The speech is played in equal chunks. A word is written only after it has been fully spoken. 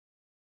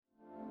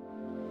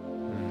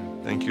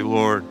Thank you,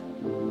 Lord.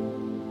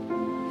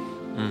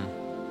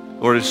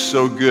 Lord, it's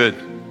so good.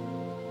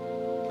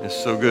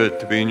 It's so good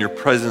to be in your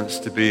presence,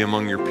 to be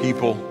among your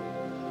people,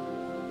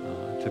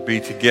 to be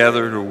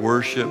together, to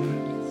worship,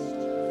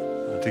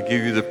 to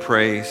give you the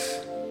praise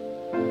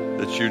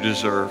that you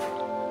deserve.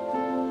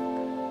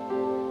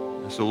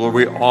 And so, Lord,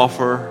 we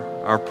offer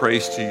our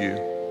praise to you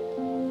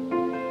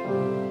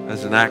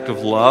as an act of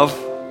love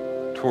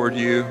toward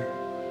you.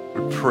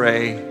 We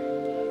pray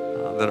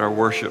that our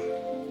worship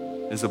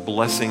is a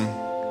blessing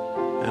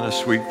and a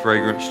sweet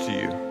fragrance to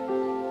you.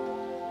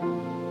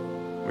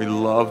 We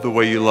love the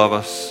way you love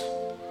us.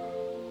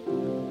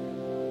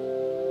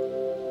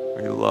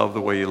 We love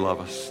the way you love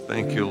us.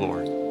 Thank you,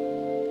 Lord.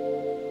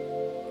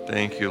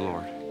 Thank you,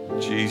 Lord. In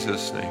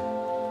Jesus' name.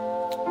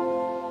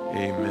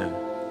 Amen.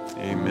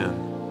 Amen.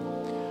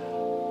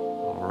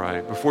 All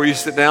right. Before you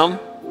sit down,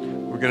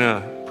 we're going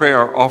to pray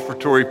our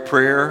offertory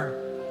prayer.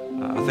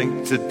 I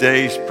think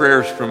today's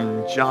prayer is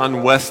from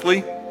John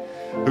Wesley,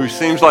 who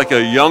seems like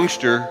a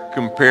youngster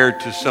compared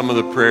to some of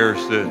the prayers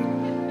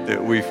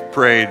that we've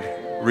prayed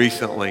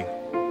recently.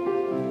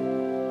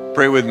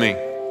 Pray with me.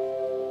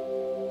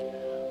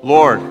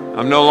 Lord,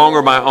 I'm no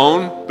longer my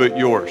own, but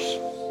yours.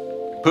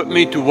 Put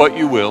me to what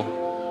you will.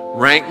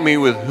 Rank me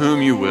with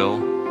whom you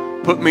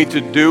will. Put me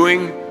to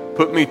doing.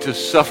 Put me to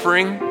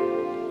suffering.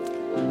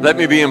 Let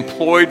me be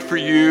employed for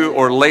you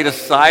or laid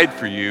aside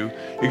for you,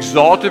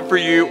 exalted for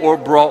you or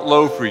brought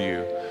low for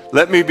you.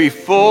 Let me be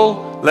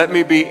full. Let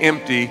me be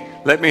empty.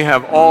 Let me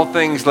have all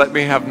things. Let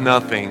me have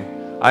nothing.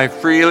 I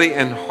freely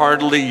and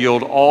heartily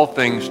yield all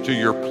things to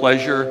your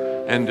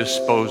pleasure and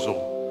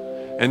disposal.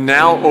 And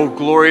now, O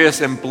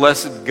glorious and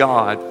blessed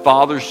God,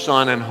 Father,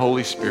 Son, and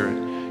Holy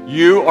Spirit,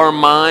 you are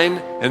mine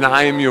and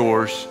I am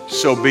yours,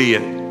 so be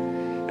it.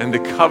 And the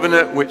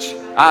covenant which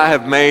I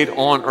have made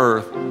on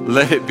earth,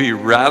 let it be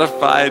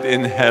ratified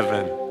in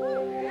heaven.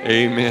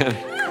 Amen.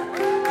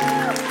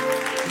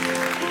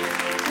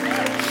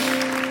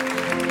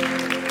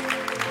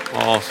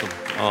 Awesome.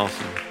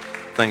 Awesome.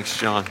 Thanks,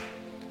 John.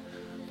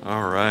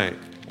 All right.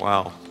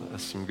 Wow.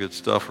 That's some good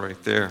stuff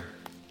right there.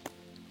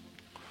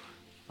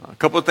 A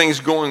couple of things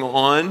going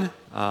on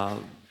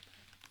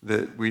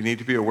that we need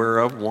to be aware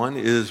of. One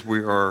is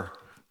we are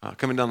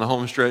coming down the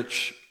home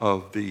stretch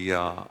of the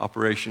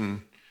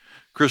Operation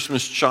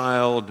Christmas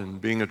Child and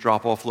being a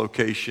drop-off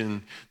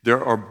location.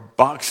 There are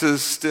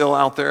boxes still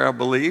out there, I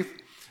believe,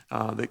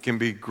 that can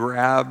be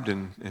grabbed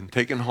and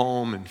taken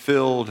home and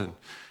filled.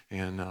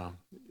 And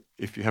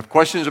if you have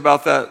questions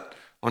about that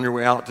on your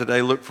way out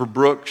today, look for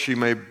Brooke. She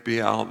may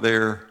be out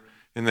there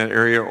in that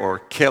area, or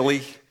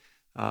Kelly.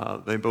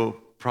 They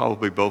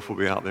probably both will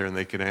be out there, and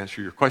they can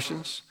answer your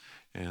questions.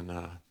 And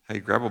hey,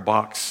 grab a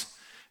box,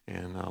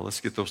 and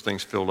let's get those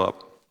things filled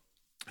up.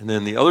 And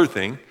then the other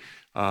thing,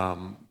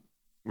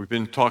 we've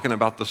been talking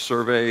about the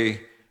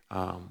survey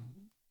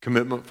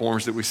commitment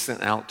forms that we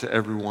sent out to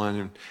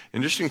everyone,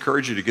 and just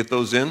encourage you to get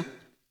those in.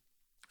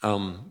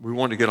 We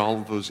want to get all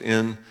of those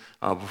in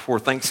before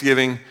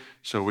Thanksgiving,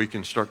 so we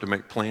can start to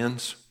make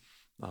plans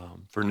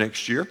for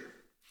next year.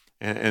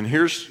 And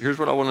here's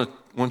what I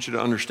want you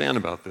to understand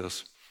about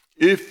this.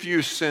 If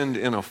you send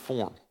in a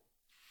form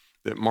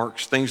that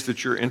marks things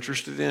that you're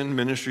interested in,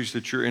 ministries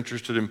that you're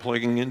interested in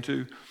plugging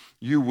into,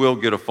 you will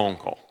get a phone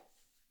call.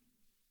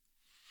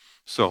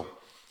 So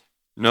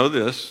know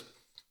this,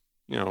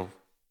 kind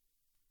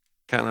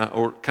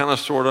of,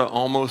 sort of,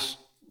 almost,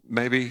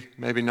 maybe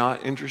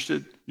not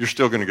interested, you're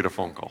still going to get a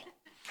phone call.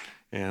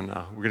 And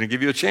we're going to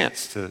give you a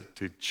chance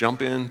to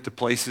jump into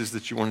places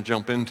that you want to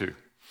jump into.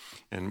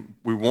 And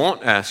we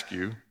won't ask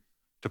you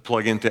to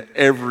plug into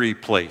every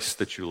place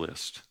that you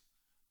list,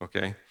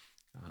 okay?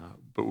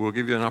 But we'll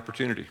give you an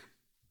opportunity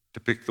to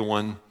pick the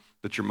one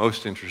that you're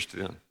most interested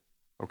in,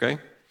 okay?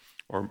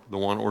 Or the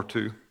one or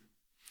two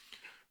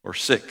or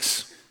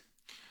six.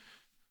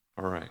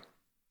 All right.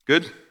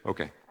 Good?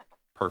 Okay.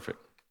 Perfect.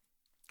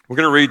 We're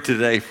going to read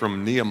today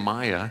from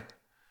Nehemiah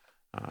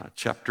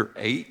chapter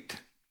 8.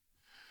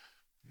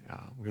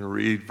 We're going to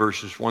read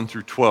verses 1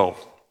 through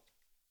 12.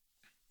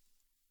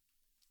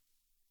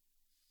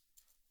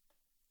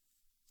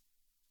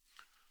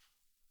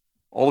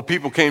 All the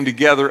people came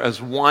together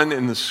as one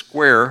in the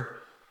square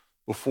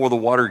before the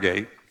water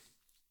gate.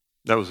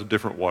 That was a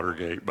different water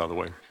gate, by the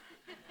way.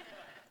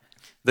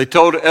 They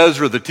told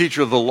Ezra, the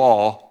teacher of the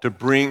law, to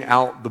bring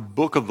out the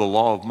book of the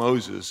law of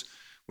Moses,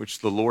 which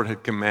the Lord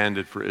had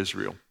commanded for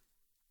Israel.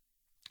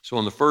 So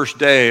on the first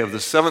day of the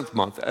 7th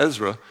month,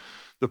 Ezra,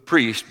 the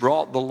priest,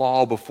 brought the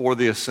law before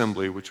the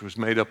assembly, which was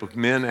made up of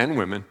men and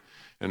women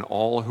and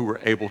all who were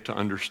able to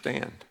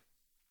understand.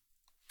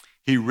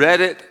 He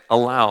read it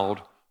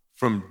aloud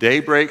from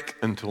daybreak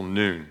until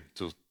noon.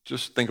 So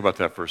just think about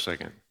that for a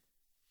second.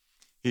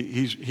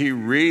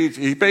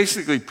 He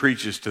basically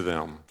preaches to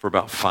them for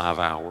about 5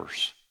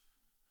 hours.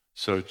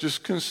 So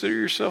just consider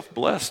yourself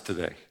blessed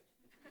today.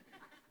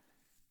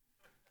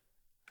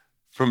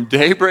 From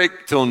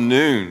daybreak till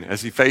noon,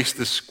 as he faced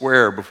the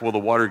square before the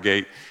water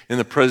gate in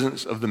the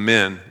presence of the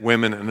men,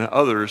 women, and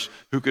others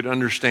who could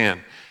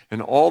understand.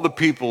 And all the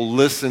people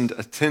listened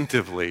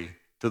attentively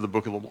to the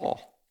book of the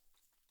law.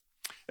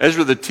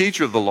 Ezra, the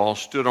teacher of the law,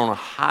 stood on a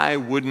high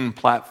wooden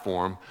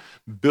platform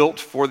built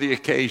for the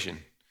occasion.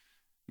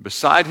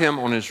 Beside him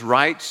on his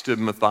right stood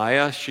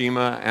Matthiah,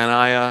 Shema,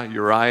 Ananiah,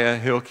 Uriah,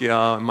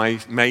 Hilkiah, and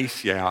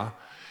Maaseiah.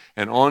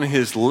 And on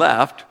his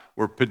left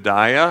were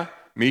Pedaiah,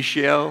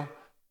 Mishael,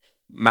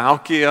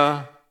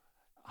 Malchiah,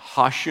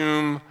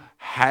 Hashum,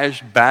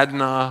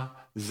 Hashbaddanah,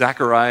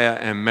 Zechariah,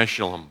 and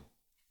Meshullam.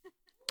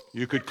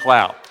 You could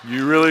clap.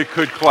 You really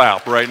could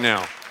clap right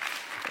now.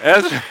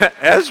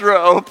 Ezra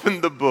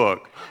opened the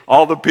book.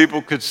 All the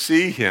people could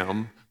see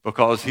him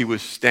because he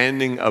was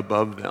standing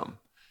above them.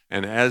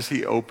 And as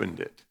he opened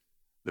it,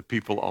 the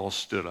people all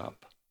stood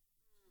up.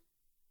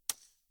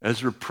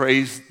 Ezra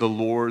praised the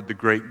Lord, the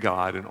great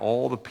God, and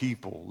all the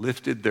people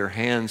lifted their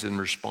hands and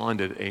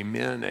responded,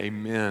 Amen,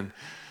 amen.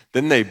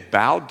 Then they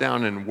bowed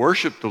down and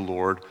worshiped the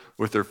Lord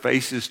with their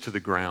faces to the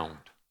ground.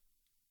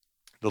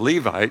 The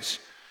Levites,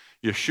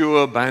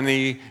 Yeshua,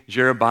 Bani,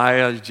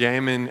 Jerebiah,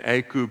 Jamin,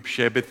 Akub,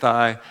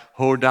 Shabbatai,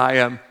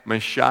 Hodiah,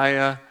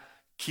 Messiah,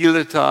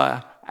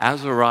 Kelita,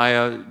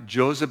 Azariah,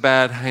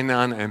 Jozabad,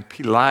 Hanan, and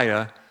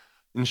Peliah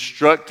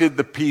instructed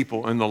the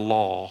people in the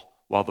law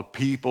while the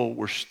people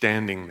were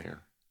standing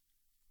there.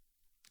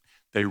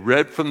 They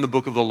read from the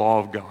book of the law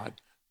of God,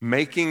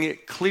 making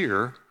it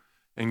clear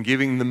and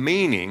giving the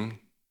meaning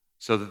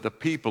so that the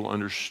people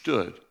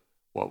understood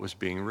what was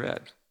being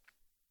read.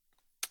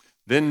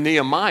 Then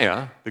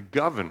Nehemiah, the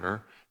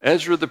governor,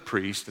 Ezra the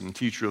priest and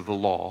teacher of the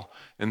law,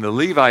 and the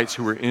Levites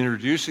who were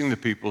introducing the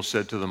people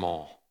said to them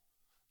all,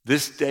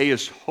 This day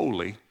is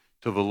holy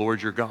to the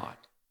Lord your God.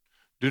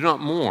 Do not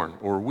mourn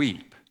or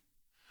weep.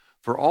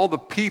 For all the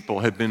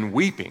people had been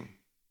weeping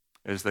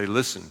as they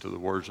listened to the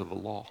words of the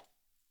law.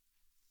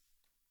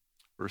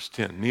 Verse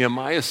 10,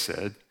 Nehemiah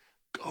said,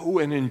 Go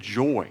and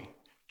enjoy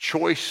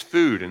choice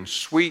food and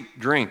sweet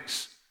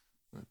drinks,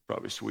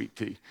 probably sweet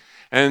tea,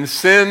 and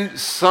send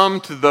some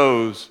to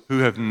those who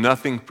have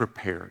nothing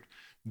prepared.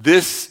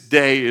 This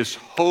day is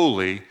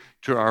holy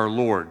to our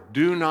Lord.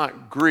 Do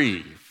not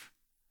grieve,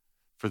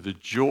 for the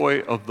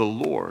joy of the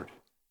Lord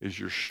is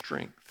your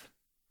strength.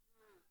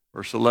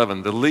 Verse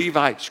 11, the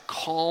Levites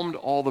calmed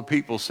all the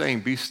people,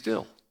 saying, Be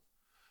still,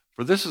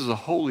 for this is a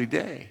holy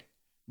day.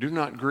 Do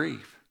not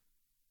grieve.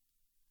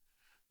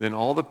 Then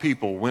all the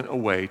people went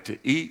away to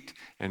eat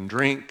and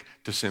drink,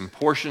 to send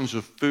portions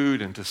of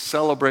food, and to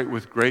celebrate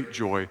with great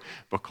joy,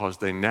 because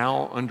they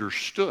now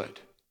understood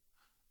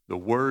the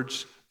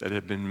words that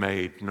had been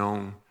made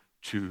known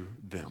to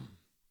them.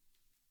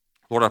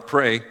 Lord, I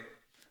pray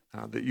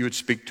that you would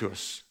speak to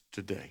us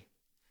today.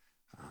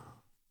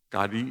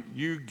 God,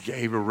 you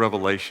gave a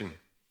revelation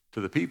to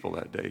the people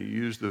that day. You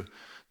used the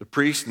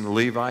priests and the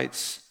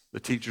Levites, the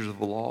teachers of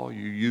the law.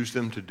 You used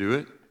them to do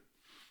it,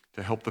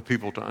 to help the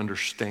people to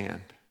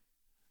understand.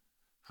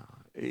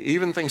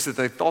 Even things that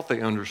they thought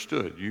they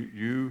understood,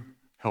 you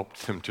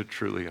helped them to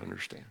truly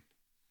understand.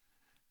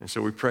 And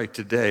so we pray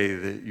today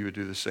that you would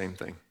do the same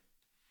thing.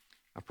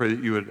 I pray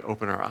that you would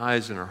open our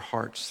eyes and our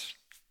hearts,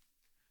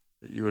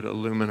 that you would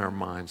illumine our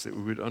minds, that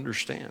we would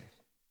understand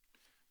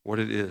what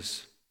it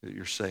is that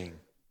you're saying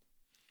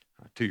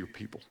to your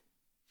people,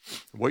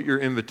 what your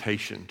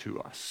invitation to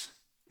us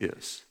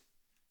is.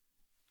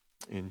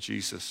 In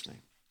Jesus'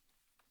 name,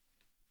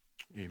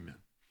 amen.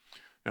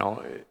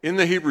 Now, in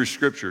the Hebrew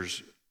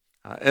Scriptures,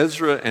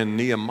 Ezra and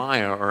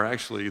Nehemiah are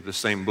actually the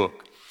same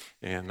book,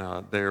 and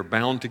they're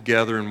bound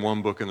together in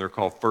one book, and they're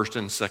called 1st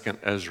and 2nd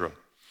Ezra.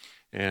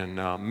 And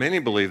many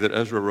believe that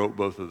Ezra wrote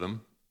both of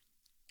them.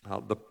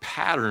 The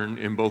pattern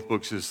in both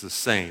books is the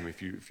same.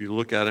 If you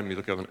look at them, you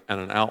look at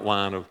an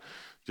outline of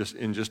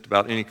just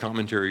about any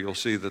commentary, you'll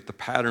see that the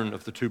pattern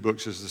of the two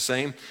books is the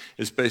same.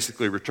 It's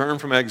basically return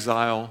from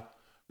exile,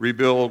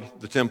 rebuild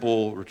the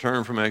temple,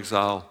 return from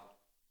exile,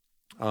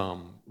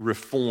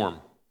 reform.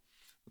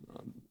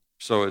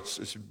 So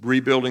it's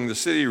rebuilding the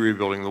city,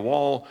 rebuilding the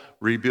wall,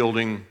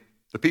 rebuilding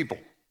the people.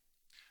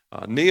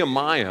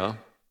 Nehemiah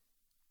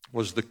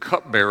was the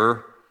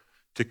cupbearer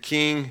to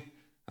King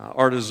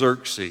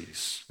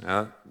Artaxerxes.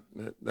 Now,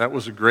 that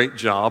was a great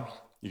job.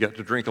 You got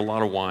to drink a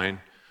lot of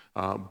wine.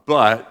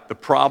 But the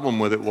problem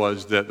with it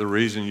was that the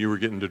reason you were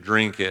getting to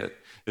drink it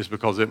is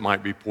because it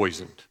might be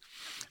poisoned.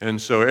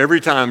 And so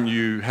every time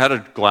you had a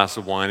glass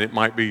of wine, it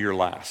might be your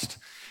last.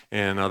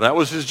 And that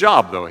was his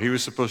job, though. He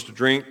was supposed to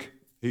drink.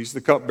 He's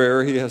the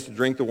cupbearer. He has to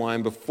drink the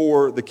wine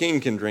before the king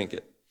can drink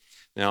it.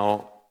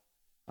 Now,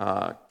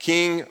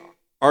 King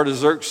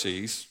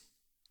Artaxerxes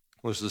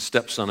was the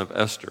stepson of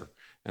Esther.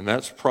 And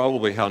that's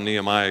probably how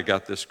Nehemiah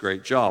got this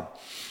great job.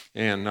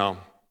 And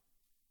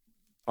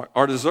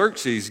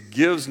Artaxerxes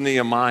gives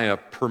Nehemiah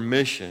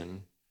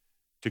permission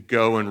to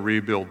go and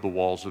rebuild the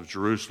walls of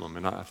Jerusalem.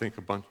 And I think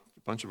a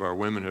bunch of our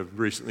women have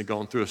recently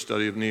gone through a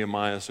study of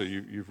Nehemiah, so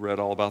you've read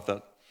all about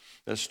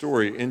that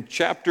story. In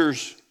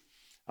chapters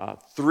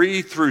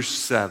 3 through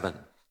 7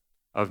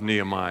 of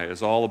Nehemiah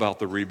is all about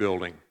the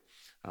rebuilding.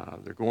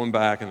 They're going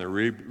back and they're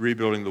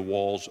rebuilding the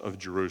walls of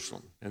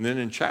Jerusalem. And then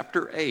in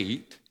chapter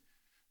 8,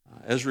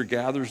 Ezra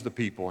gathers the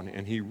people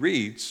and he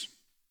reads,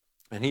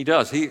 and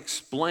he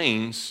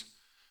explains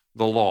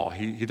the law.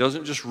 He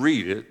doesn't just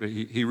read it, but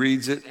he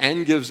reads it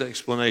and gives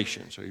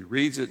explanation. So he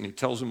reads it and he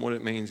tells them what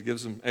it means,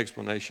 gives them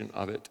explanation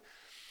of it.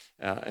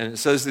 And it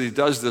says that he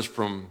does this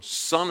from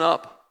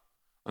sunup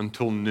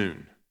until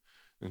noon.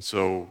 And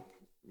so,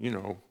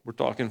 we're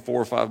talking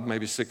 4 or 5,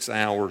 maybe 6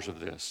 hours of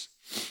this.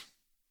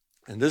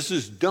 And this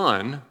is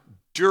done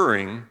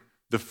during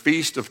the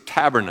Feast of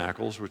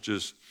Tabernacles, which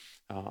is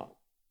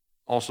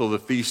also the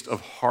Feast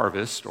of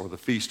Harvest or the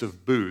Feast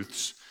of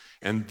Booths.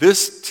 And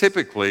this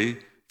typically,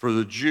 for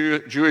the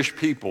Jewish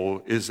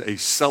people, is a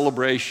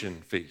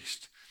celebration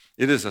feast.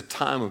 It is a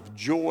time of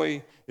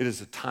joy. It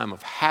is a time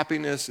of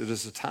happiness. It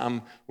is a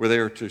time where they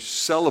are to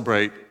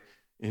celebrate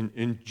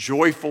in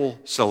joyful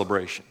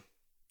celebration.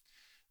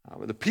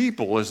 But the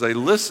people, as they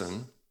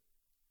listen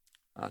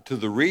to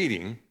the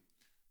reading,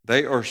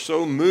 they are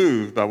so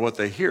moved by what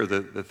they hear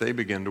that they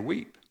begin to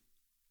weep.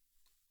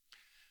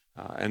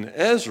 And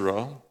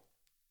Ezra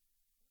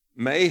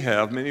may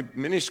have,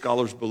 many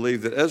scholars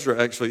believe that Ezra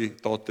actually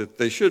thought that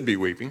they should be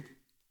weeping,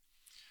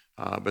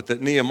 but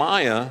that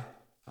Nehemiah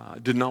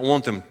did not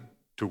want them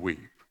to weep.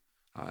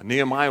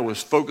 Nehemiah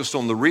was focused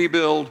on the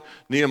rebuild.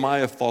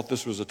 Nehemiah thought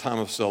this was a time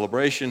of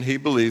celebration. He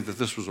believed that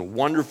this was a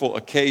wonderful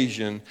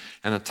occasion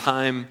and a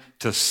time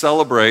to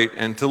celebrate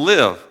and to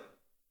live.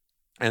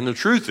 And the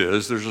truth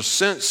is, there's a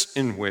sense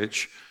in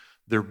which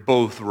they're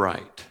both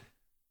right.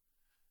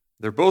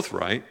 They're both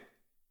right.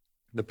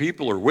 The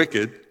people are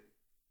wicked,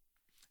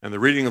 and the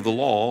reading of the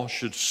law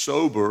should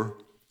sober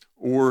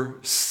or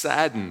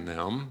sadden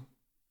them,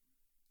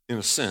 in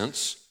a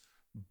sense,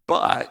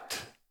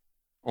 but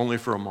only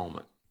for a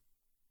moment.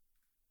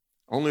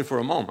 Only for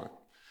a moment.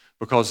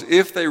 Because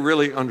if they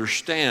really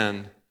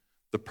understand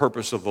the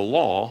purpose of the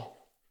law,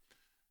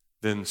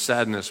 then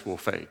sadness will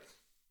fade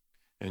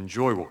and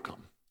joy will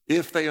come.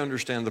 If they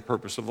understand the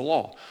purpose of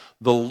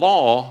the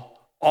law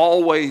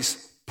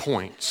always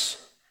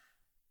points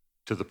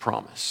to the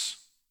promise.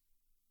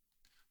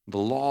 The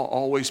law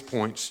always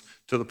points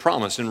to the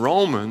promise. In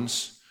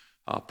Romans,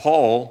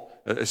 Paul,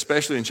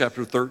 especially in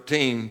chapter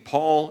 13,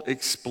 Paul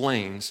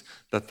explains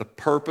that the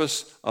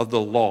purpose of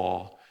the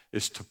law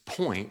is to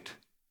point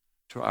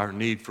to our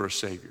need for a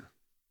Savior.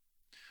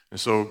 And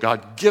so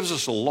God gives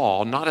us a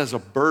law, not as a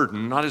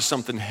burden, not as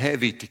something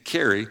heavy to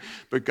carry,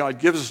 but God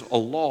gives us a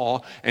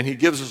law and he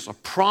gives us a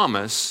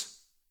promise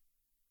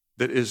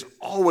that is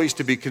always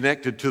to be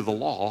connected to the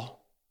law.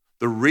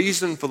 The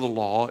reason for the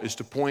law is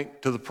to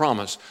point to the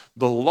promise.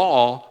 The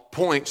law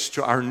points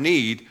to our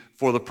need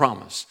for the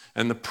promise.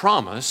 And the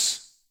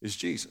promise is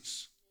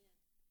Jesus.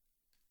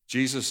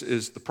 Jesus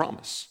is the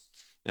promise.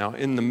 Now,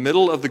 in the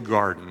middle of the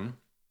garden,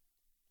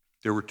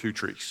 there were 2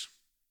 trees.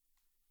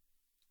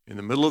 In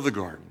the middle of the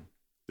garden,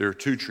 there are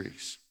 2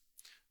 trees.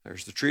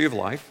 There's the tree of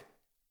life,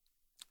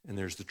 and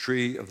there's the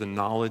tree of the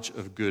knowledge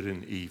of good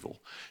and evil.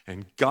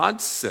 And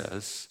God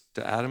says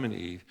to Adam and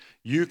Eve,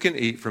 you can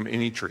eat from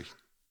any tree.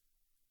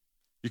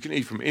 You can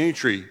eat from any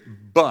tree,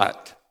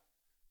 but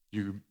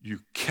you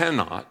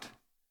cannot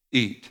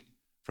eat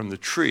from the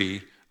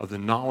tree of the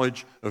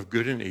knowledge of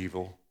good and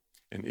evil,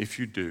 and if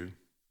you do,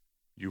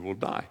 you will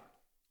die.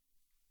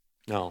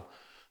 Now,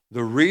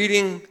 the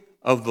reading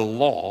of the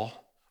law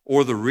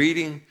or the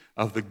reading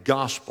of the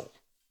gospel,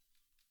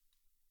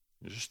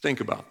 just think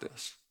about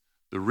this.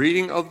 The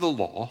reading of the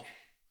law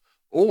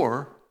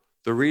or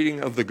the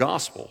reading of the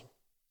gospel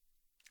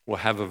will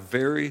have a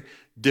very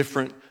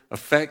different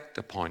effect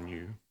upon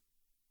you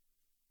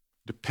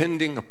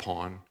depending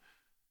upon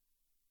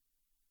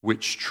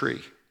which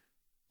tree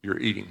you're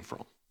eating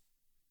from.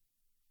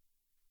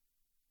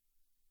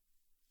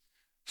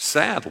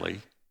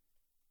 Sadly,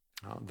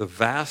 the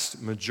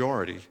vast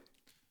majority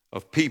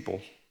of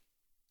people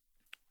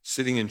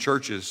sitting in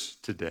churches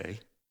today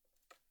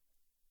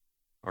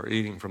are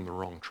eating from the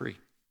wrong tree.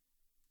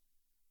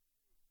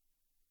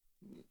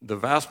 The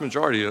vast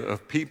majority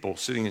of people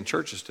sitting in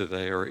churches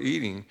today are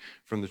eating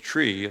from the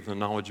tree of the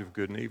knowledge of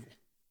good and evil.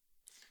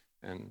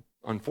 And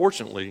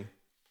unfortunately,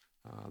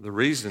 the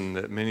reason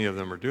that many of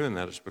them are doing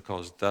that is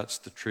because that's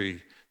the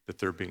tree that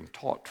they're being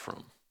taught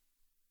from.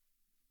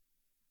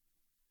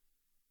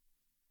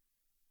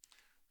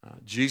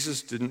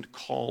 Jesus didn't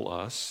call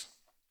us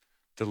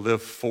to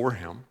live for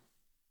him.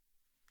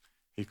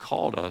 He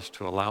called us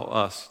to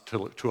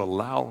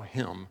allow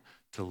him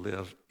to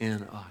live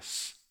in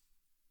us.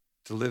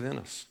 To live in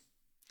us.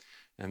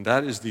 And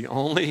that is the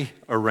only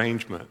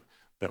arrangement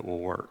that will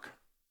work.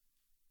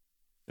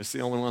 It's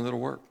the only one that'll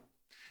work.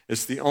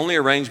 It's the only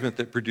arrangement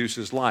that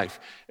produces life.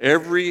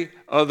 Every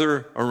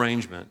other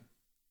arrangement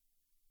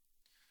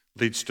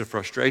leads to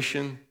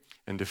frustration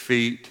and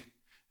defeat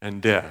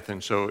and death.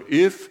 And so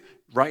if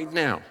right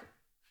now,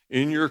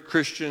 in your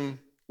Christian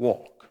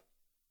walk,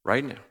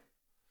 right now,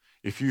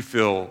 if you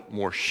feel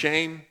more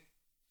shame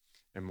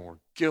and more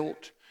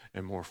guilt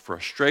and more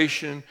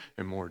frustration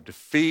and more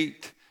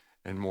defeat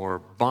and more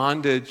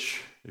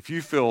bondage, if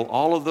you feel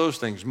all of those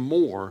things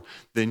more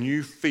than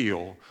you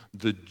feel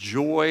the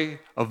joy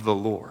of the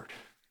Lord,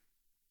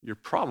 you're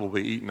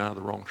probably eating out of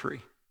the wrong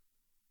tree.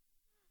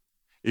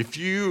 If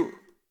you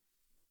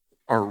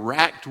are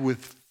racked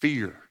with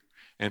fear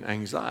and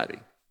anxiety.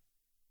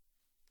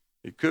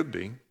 It could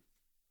be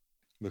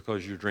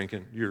because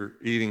you're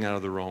eating out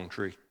of the wrong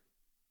tree.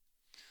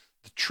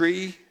 The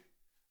tree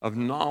of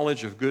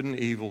knowledge of good and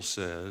evil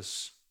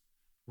says,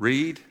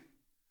 read,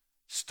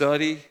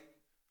 study,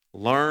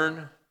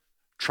 learn,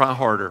 try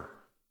harder.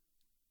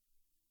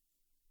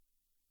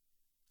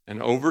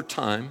 And over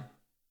time,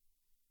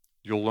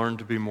 you'll learn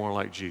to be more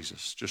like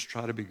Jesus. Just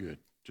try to be good.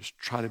 Just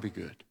try to be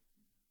good.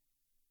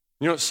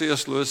 You know what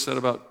C.S. Lewis said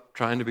about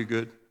trying to be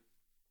good?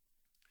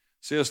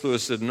 C.S.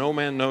 Lewis said, no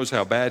man knows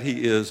how bad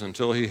he is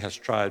until he has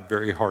tried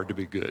very hard to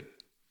be good.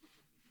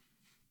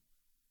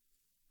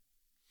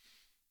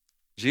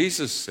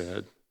 Jesus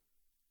said,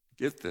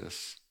 get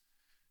this,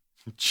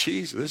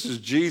 this is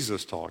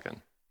Jesus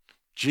talking.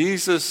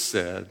 Jesus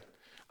said,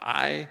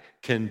 I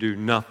can do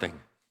nothing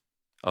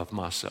of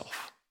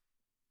myself.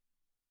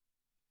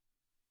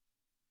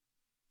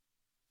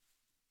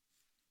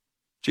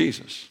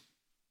 Jesus,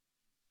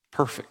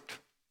 perfect,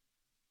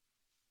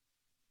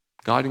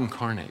 God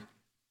incarnate,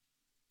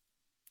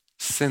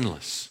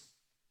 sinless.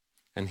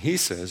 And he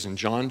says in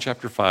John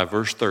chapter 5,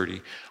 verse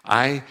 30,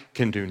 I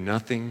can do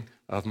nothing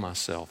of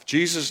myself.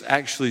 Jesus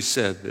actually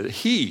said that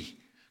he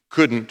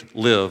couldn't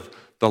live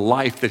the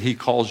life that he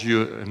calls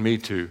you and me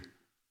to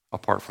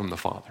apart from the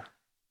Father.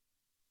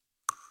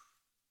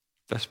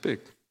 That's big.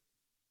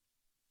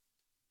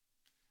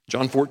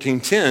 John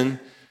 14:10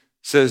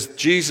 says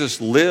Jesus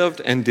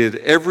lived and did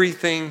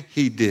everything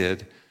he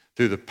did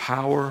through the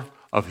power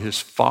of his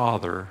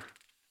Father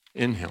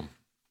in him.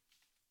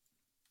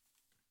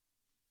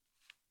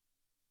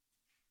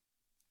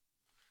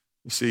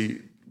 You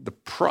see, the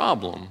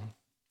problem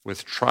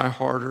with try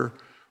harder,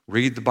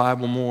 read the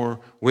Bible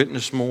more,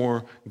 witness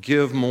more,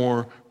 give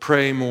more,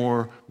 pray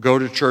more, go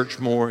to church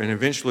more, and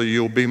eventually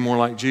you'll be more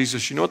like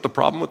Jesus. You know what the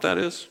problem with that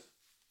is?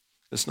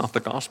 It's not the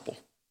gospel.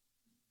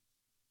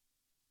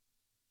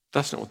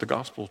 That's not what the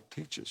gospel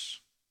teaches.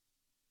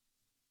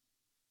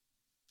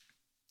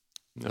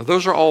 Now,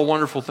 those are all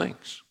wonderful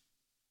things.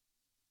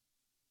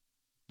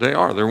 They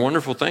are. They're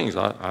wonderful things.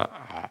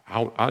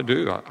 I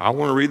do. I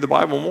want to read the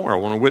Bible more. I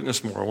want to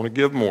witness more. I want to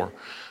give more.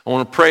 I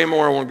want to pray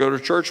more. I want to go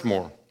to church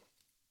more.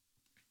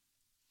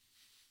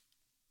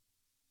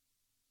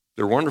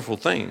 They're wonderful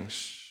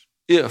things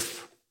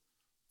if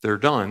they're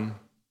done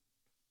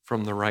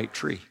from the right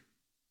tree.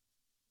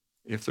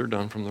 If they're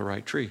done from the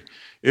right tree.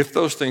 If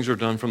those things are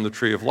done from the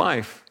tree of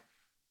life,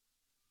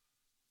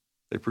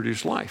 they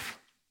produce life.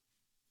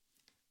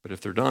 But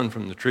if they're done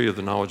from the tree of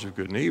the knowledge of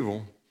good and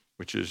evil,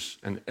 which is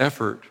an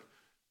effort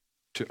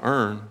to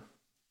earn,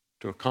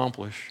 to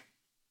accomplish,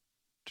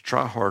 to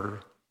try harder,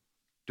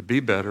 to be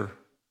better,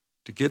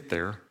 to get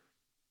there,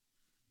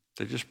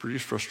 they just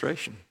produce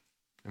frustration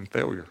and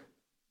failure.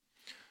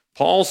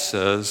 Paul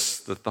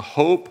says that the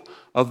hope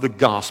of the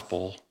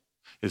gospel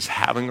is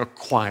having a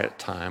quiet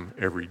time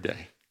every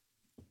day.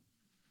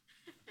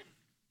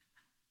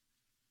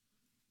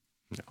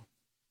 No.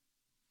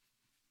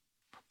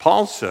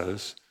 Paul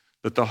says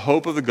that the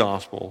hope of the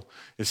gospel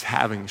is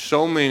having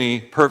so many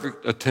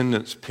perfect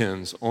attendance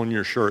pins on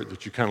your shirt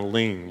that you kind of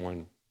lean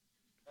one.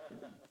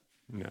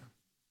 No.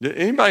 Did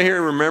anybody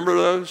here remember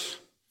those?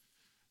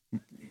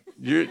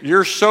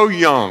 You're so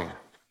young.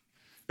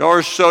 Y'all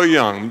are so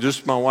young.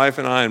 Just my wife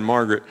and I and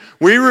Margaret.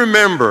 We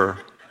remember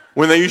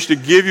when they used to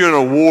give you an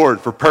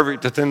award for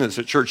perfect attendance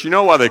at church. You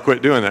know why they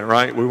quit doing that,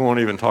 right? We won't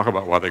even talk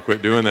about why they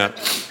quit doing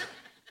that.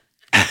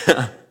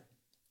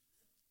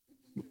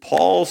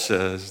 Paul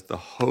says the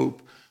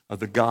hope of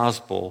the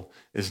gospel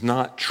is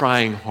not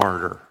trying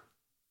harder.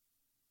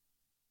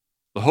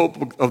 The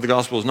hope of the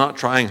gospel is not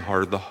trying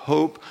harder. The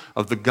hope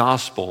of the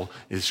gospel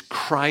is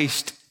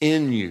Christ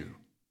in you.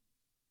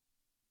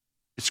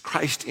 It's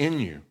Christ in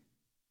you.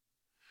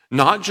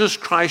 Not just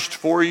Christ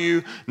for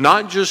you,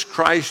 not just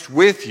Christ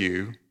with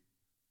you,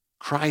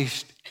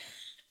 Christ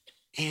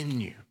in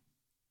you.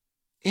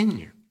 In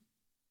you.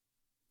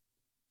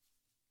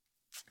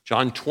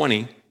 John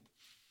 20,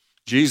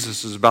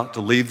 Jesus is about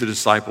to leave the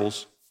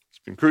disciples. He's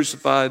been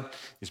crucified.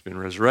 He's been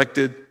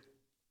resurrected.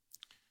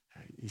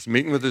 He's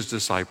meeting with his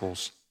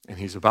disciples, and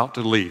he's about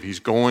to leave. He's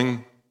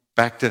going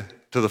back to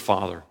the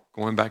Father,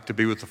 going back to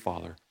be with the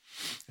Father.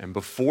 And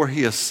before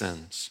he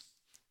ascends,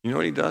 you know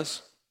what he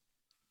does?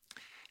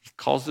 He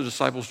calls the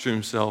disciples to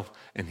himself,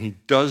 and he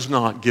does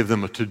not give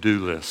them a to-do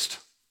list.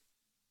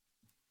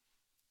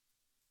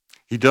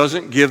 He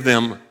doesn't give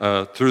them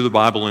through the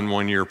Bible in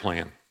 1 year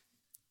plan,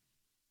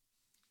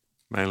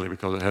 mainly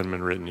because it hadn't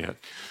been written yet.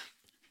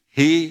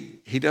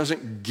 He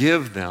doesn't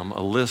give them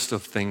a list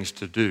of things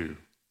to do.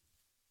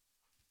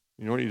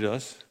 You know what he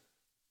does?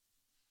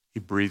 He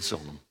breathes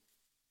on them.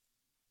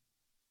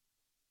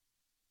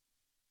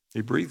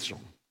 He breathes on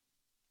them.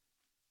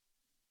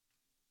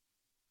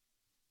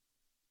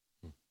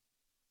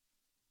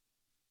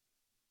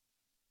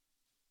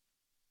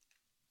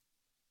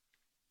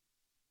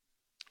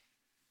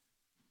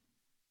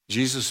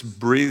 Jesus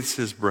breathes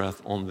his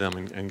breath on them,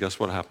 and guess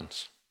what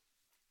happens?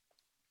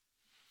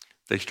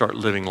 They start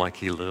living like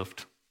he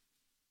lived.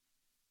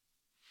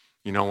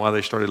 You know why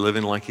they started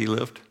living like he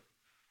lived?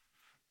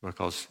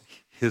 Because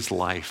his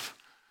life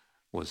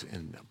was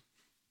in them.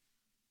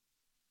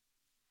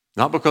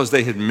 Not because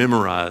they had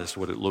memorized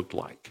what it looked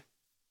like.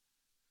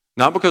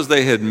 Not because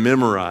they had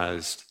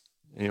memorized,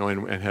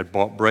 and had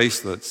bought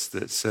bracelets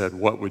that said,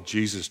 what would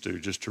Jesus do,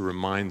 just to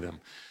remind them.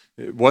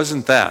 It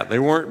wasn't that. They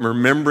weren't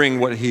remembering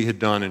what he had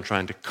done and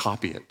trying to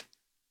copy it.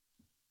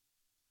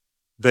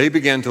 They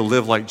began to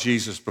live like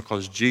Jesus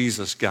because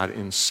Jesus got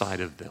inside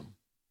of them.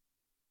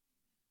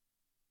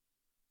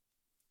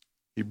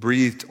 He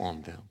breathed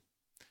on them.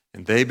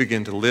 And they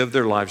began to live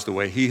their lives the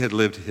way he had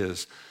lived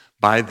his,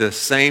 by the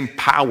same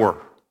power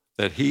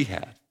that he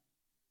had.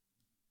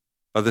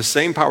 By the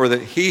same power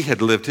that he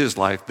had lived his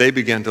life, they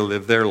began to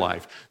live their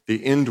life, the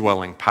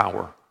indwelling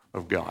power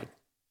of God.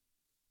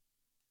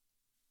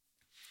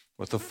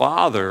 What the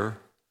Father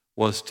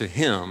was to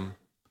him,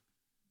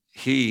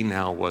 he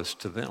now was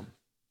to them.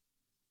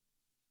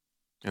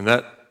 And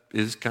that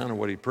is kind of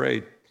what he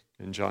prayed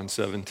in John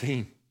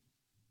 17,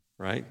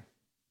 right?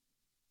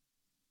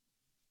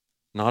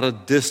 Not a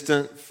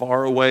distant,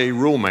 faraway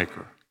rule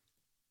maker.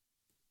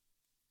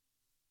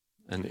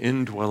 An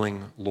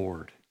indwelling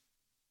Lord.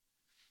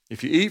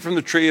 If you eat from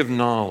the tree of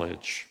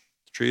knowledge,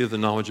 the tree of the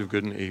knowledge of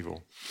good and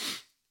evil,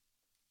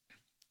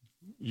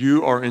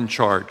 you are in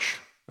charge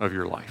of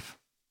your life.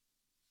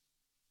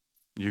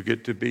 You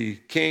get to be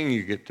king,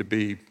 you get to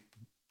be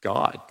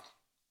God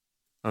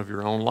of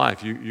your own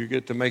life. You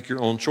get to make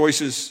your own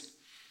choices.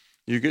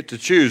 You get to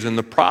choose. And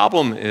the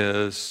problem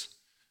is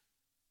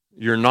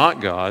you're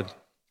not God,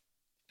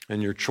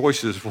 and your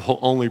choices will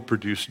only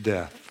produce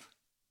death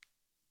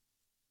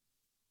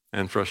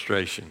and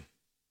frustration.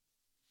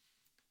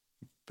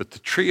 But the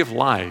tree of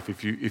life,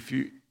 if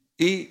you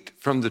eat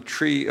from the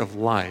tree of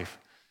life,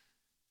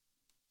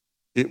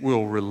 it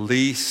will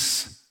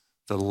release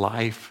the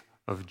life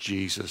of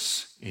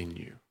Jesus in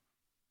you.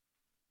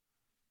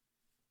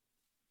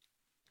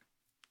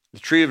 The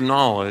tree of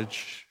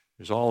knowledge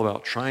is all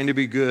about trying to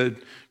be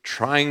good,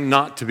 trying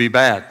not to be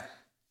bad.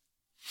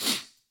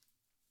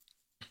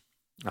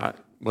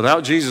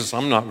 Without Jesus,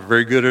 I'm not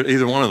very good at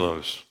either one of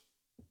those.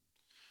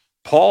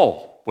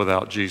 Paul,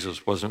 without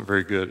Jesus, wasn't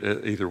very good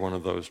at either one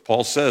of those.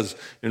 Paul says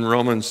in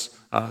Romans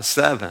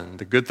 7,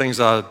 the good things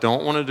I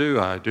don't want to do,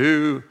 I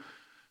do.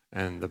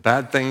 And the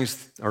bad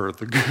things, or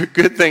the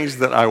good things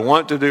that I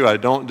want to do, I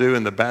don't do.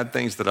 And the bad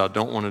things that I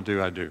don't want to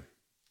do, I do.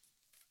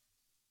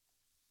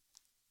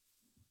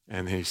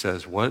 And he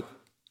says, what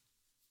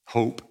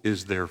hope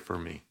is there for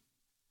me?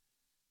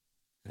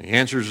 And he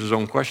answers his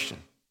own question.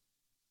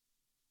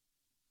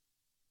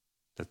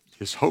 That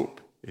his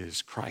hope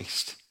is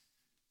Christ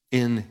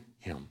in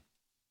him.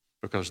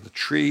 Because the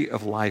tree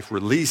of life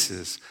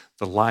releases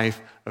the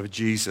life of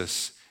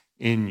Jesus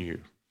in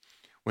you.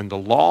 When the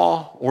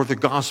law or the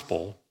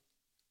gospel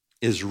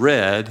is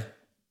read,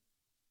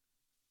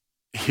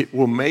 it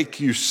will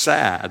make you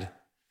sad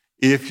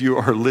if you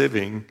are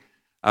living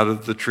out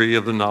of the tree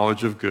of the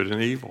knowledge of good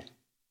and evil.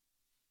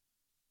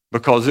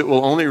 Because it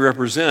will only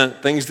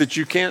represent things that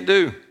you can't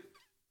do.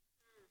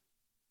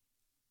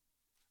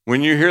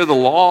 When you hear the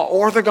law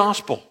or the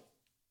gospel,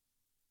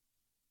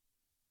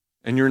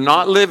 and you're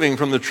not living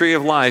from the tree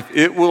of life,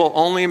 it will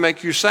only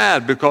make you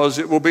sad because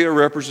it will be a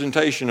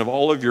representation of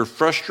all of your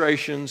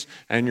frustrations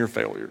and your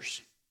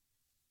failures.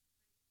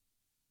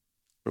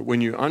 But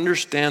when you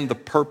understand the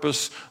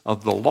purpose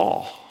of the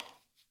law,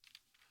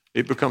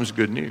 it becomes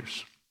good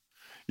news.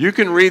 You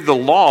can read the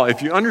law.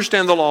 If you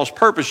understand the law's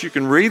purpose, you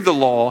can read the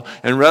law,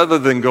 and rather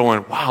than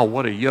going, wow,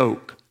 what a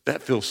yoke,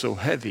 that feels so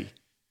heavy.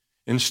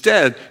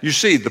 Instead, you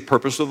see the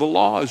purpose of the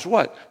law is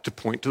what? To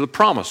point to the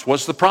promise.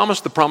 What's the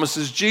promise? The promise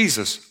is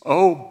Jesus.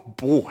 Oh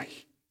boy,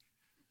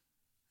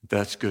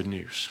 that's good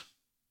news.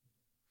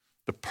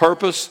 The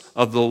purpose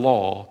of the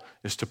law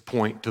is to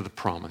point to the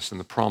promise, and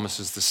the promise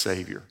is the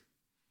Savior.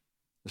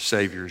 The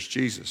Savior is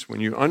Jesus. When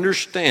you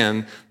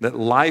understand that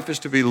life is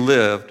to be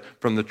lived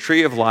from the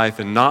tree of life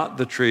and not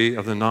the tree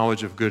of the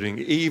knowledge of good and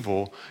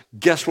evil,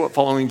 guess what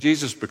following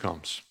Jesus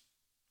becomes?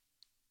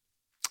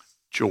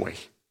 Joy,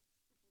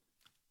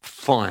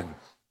 fun,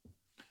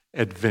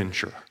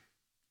 adventure,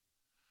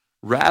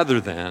 rather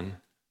than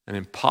an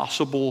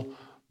impossible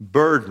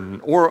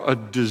burden or a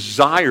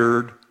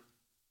desired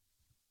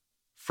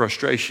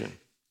frustration.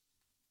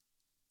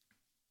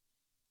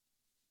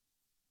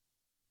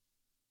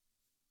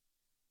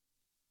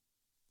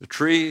 The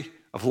tree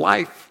of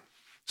life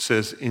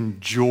says,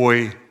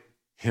 enjoy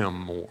him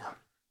more.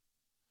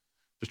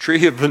 The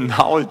tree of the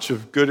knowledge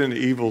of good and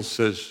evil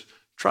says,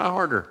 try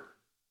harder.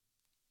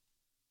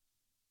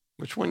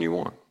 Which one you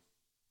want?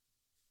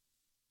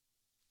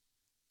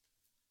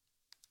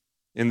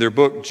 In their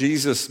book,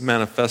 Jesus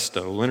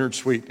Manifesto, Leonard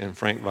Sweet and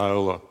Frank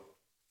Viola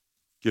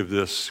give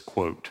this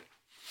quote.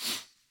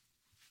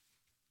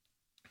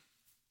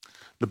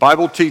 The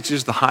Bible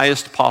teaches the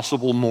highest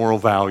possible moral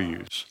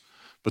values.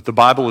 But the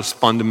Bible is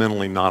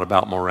fundamentally not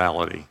about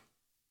morality.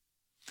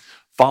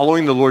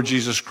 Following the Lord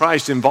Jesus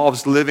Christ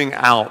involves living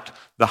out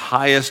the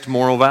highest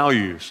moral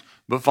values,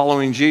 but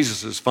following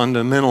Jesus is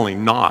fundamentally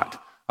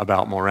not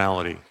about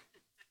morality.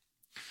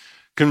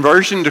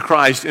 Conversion to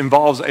Christ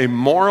involves a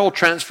moral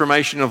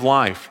transformation of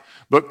life,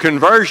 But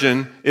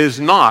conversion is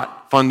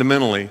not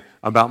fundamentally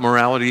about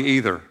morality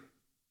either.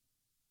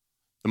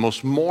 The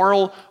most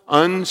moral,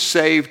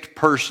 unsaved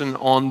person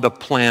on the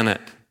planet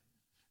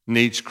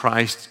needs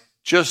Christ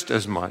just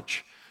as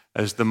much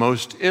as the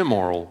most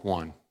immoral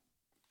one.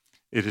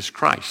 It is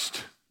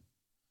Christ,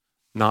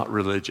 not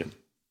religion,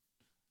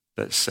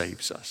 that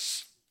saves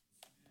us.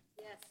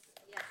 It's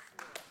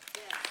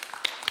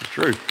the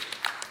truth.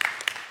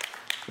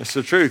 It's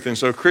the truth. And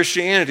so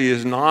Christianity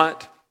is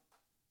not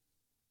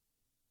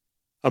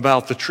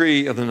about the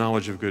tree of the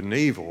knowledge of good and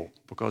evil,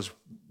 because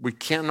we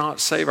cannot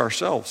save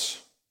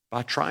ourselves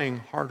by trying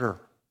harder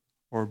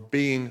or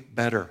being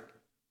better.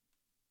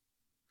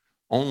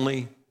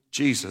 Only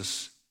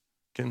Jesus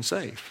can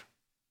save.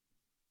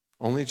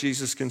 Only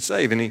Jesus can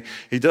save. And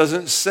he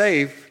doesn't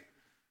save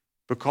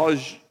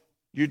because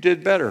you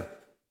did better.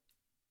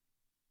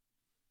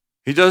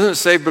 He doesn't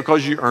save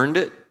because you earned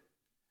it.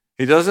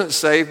 He doesn't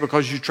save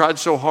because you tried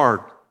so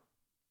hard.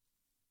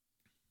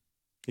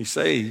 He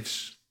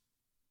saves,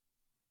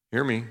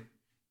 hear me,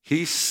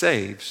 he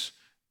saves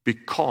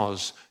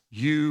because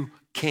you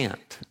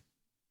can't.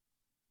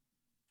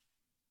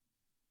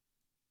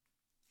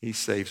 He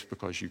saves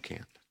because you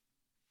can't.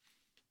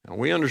 Now,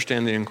 we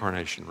understand the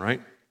incarnation, right?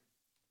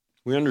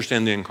 We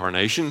understand the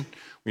incarnation.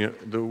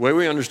 The way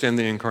we understand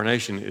the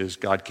incarnation is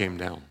God came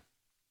down.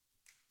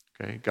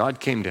 Okay? God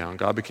came down,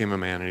 God became a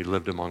man, and he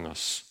lived among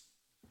us.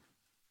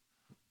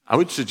 I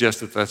would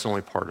suggest that that's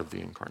only part of the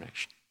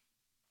incarnation.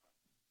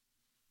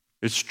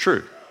 It's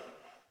true.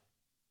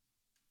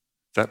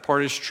 That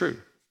part is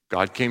true.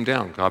 God came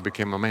down, God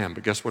became a man,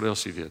 but guess what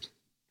else he did?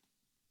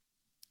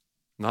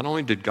 Not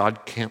only did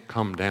God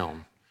come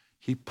down,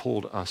 he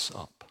pulled us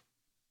up.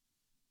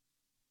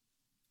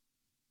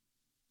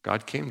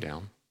 God came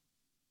down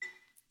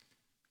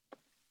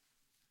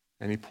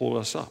and he pulled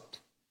us up.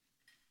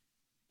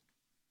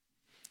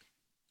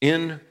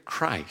 In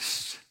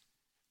Christ,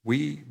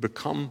 we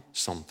become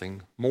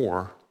something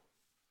more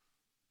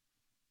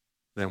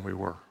than we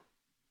were.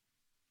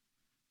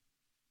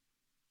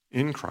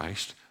 In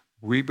Christ,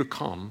 we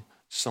become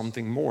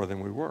something more than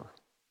we were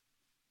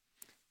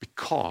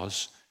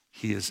because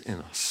he is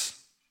in us.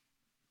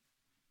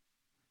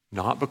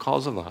 Not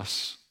because of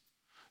us,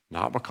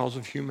 not because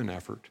of human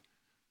effort,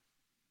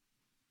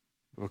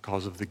 but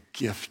because of the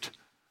gift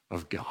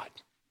of God.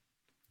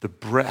 The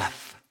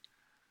breath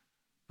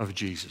of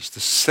Jesus,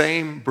 the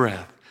same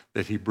breath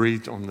that he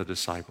breathed on the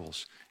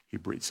disciples, he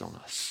breathes on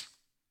us.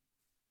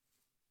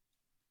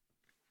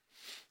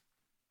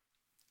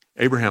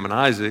 Abraham and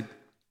Isaac,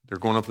 they're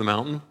going up the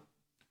mountain,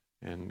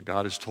 and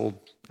God has told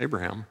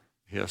Abraham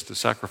he has to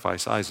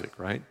sacrifice Isaac,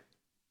 right?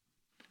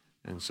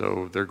 And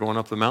so they're going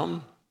up the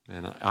mountain,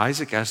 and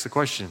Isaac asked the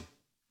question,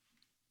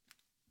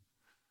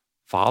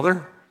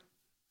 Father,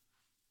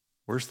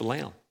 where's the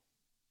lamb?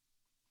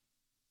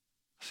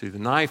 See the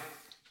knife,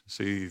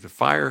 see the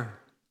fire,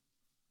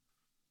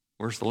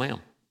 where's the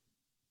lamb?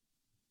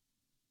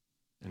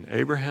 And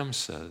Abraham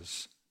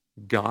says,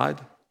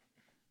 God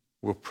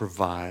will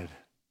provide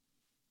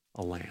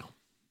a lamb.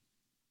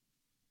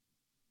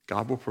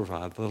 God will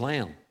provide the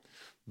lamb.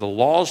 The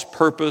law's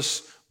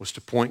purpose was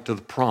to point to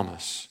the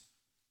promise.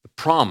 The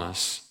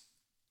promise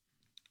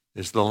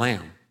is the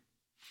lamb.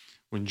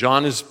 When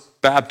John is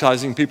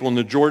baptizing people in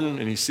the Jordan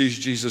and he sees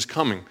Jesus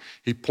coming,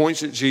 he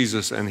points at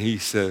Jesus and he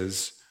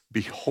says,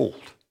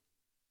 behold,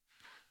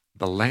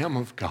 the Lamb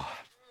of God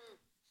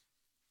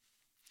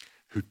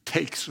who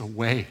takes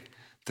away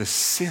the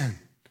sin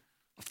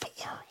of the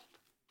world.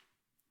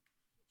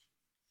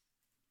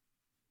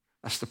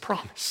 That's the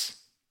promise.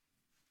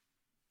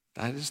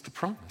 That is the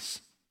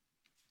promise.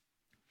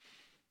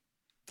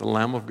 The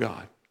Lamb of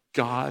God.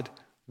 God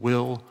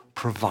will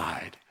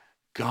provide.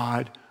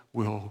 God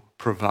will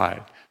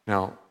provide.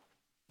 Now,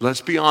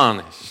 let's be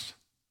honest.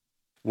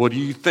 What do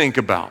you think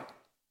about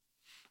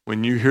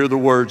when you hear the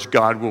words,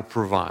 God will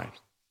provide?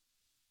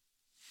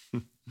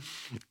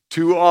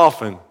 Too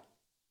often,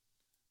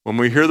 when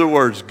we hear the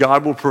words,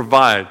 God will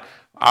provide,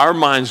 our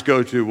minds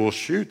go to, well,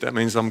 shoot, that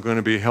means I'm going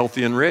to be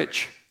healthy and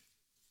rich.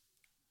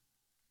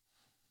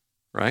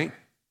 Right?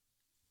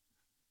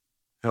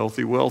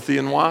 Healthy, wealthy,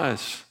 and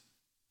wise.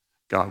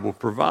 God will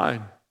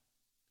provide.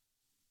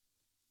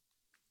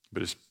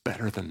 But it's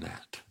better than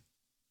that.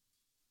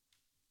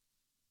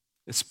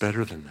 It's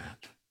better than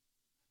that.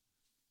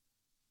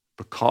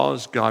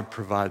 Because God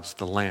provides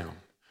the lamb,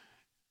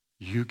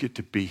 you get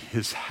to be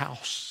his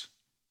house.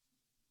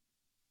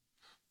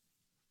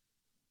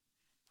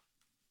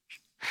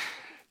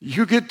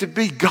 You get to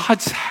be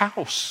God's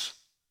house.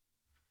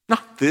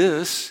 Not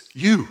this,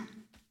 you.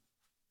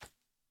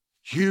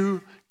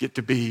 You get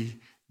to be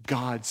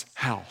God's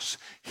house.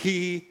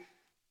 He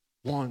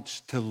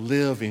wants to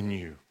live in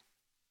you.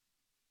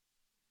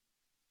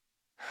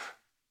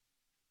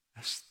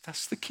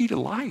 That's the key to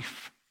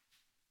life.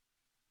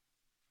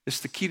 It's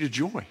the key to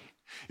joy.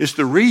 It's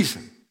the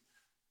reason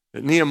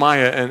that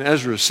Nehemiah and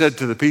Ezra said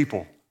to the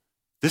people,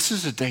 This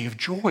is a day of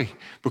joy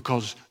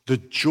because the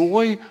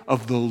joy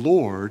of the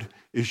Lord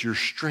is your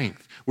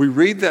strength. We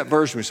read that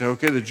verse and we say,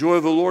 okay, the joy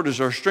of the Lord is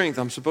our strength.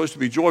 I'm supposed to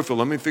be joyful.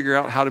 Let me figure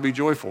out how to be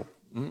joyful.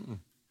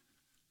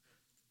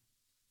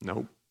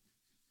 Nope.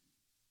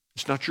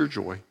 It's not your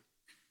joy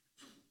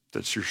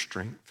that's your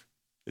strength.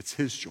 It's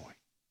his joy.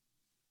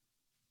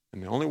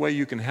 And the only way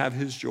you can have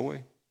his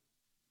joy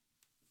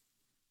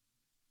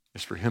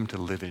is for him to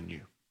live in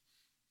you.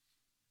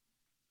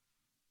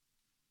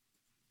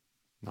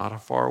 Not a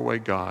faraway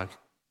God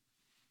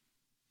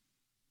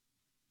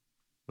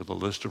with a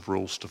list of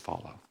rules to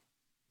follow.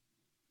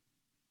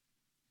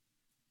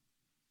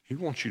 He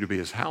wants you to be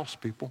his house,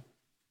 people.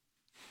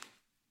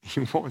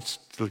 He wants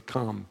to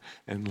come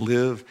and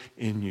live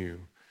in you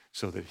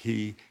so that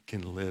he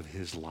can live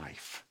his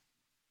life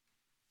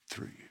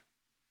through you.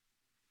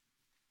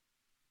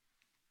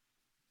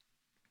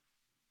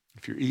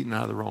 If you're eating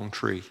out of the wrong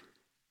tree,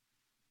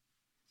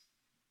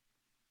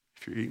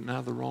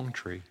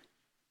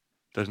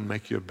 doesn't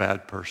make you a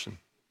bad person,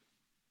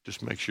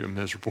 just makes you a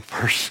miserable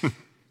person,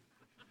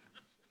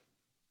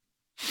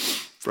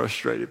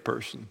 frustrated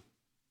person.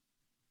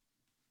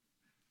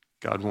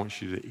 God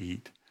wants you to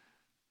eat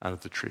out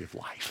of the tree of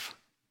life.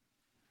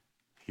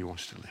 He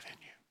wants to live in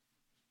you.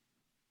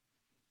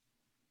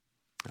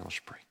 Now let's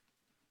pray.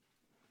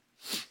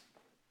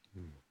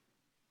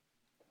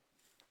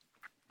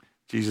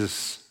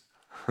 Jesus,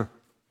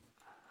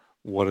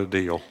 what a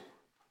deal.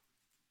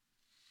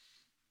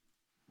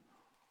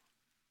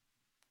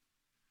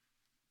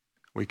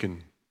 We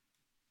can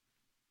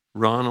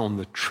run on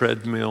the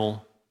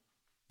treadmill,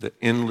 the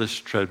endless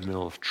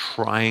treadmill of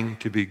trying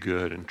to be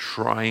good and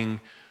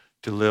trying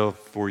to live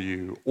for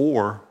you,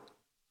 or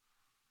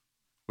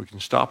we can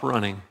stop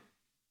running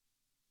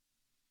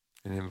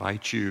and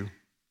invite you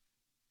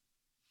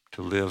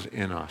to live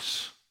in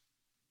us.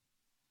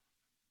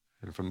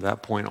 And from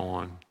that point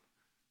on,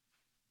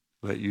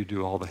 let you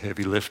do all the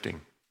heavy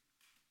lifting.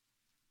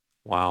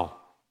 Wow,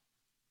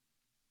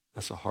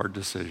 that's a hard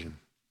decision.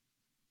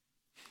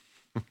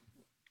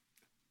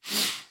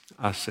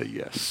 I say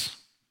yes.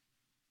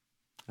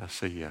 I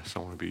say yes. I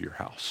want to be your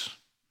house.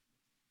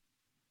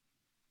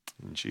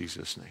 In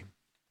Jesus' name,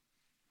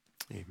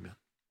 amen.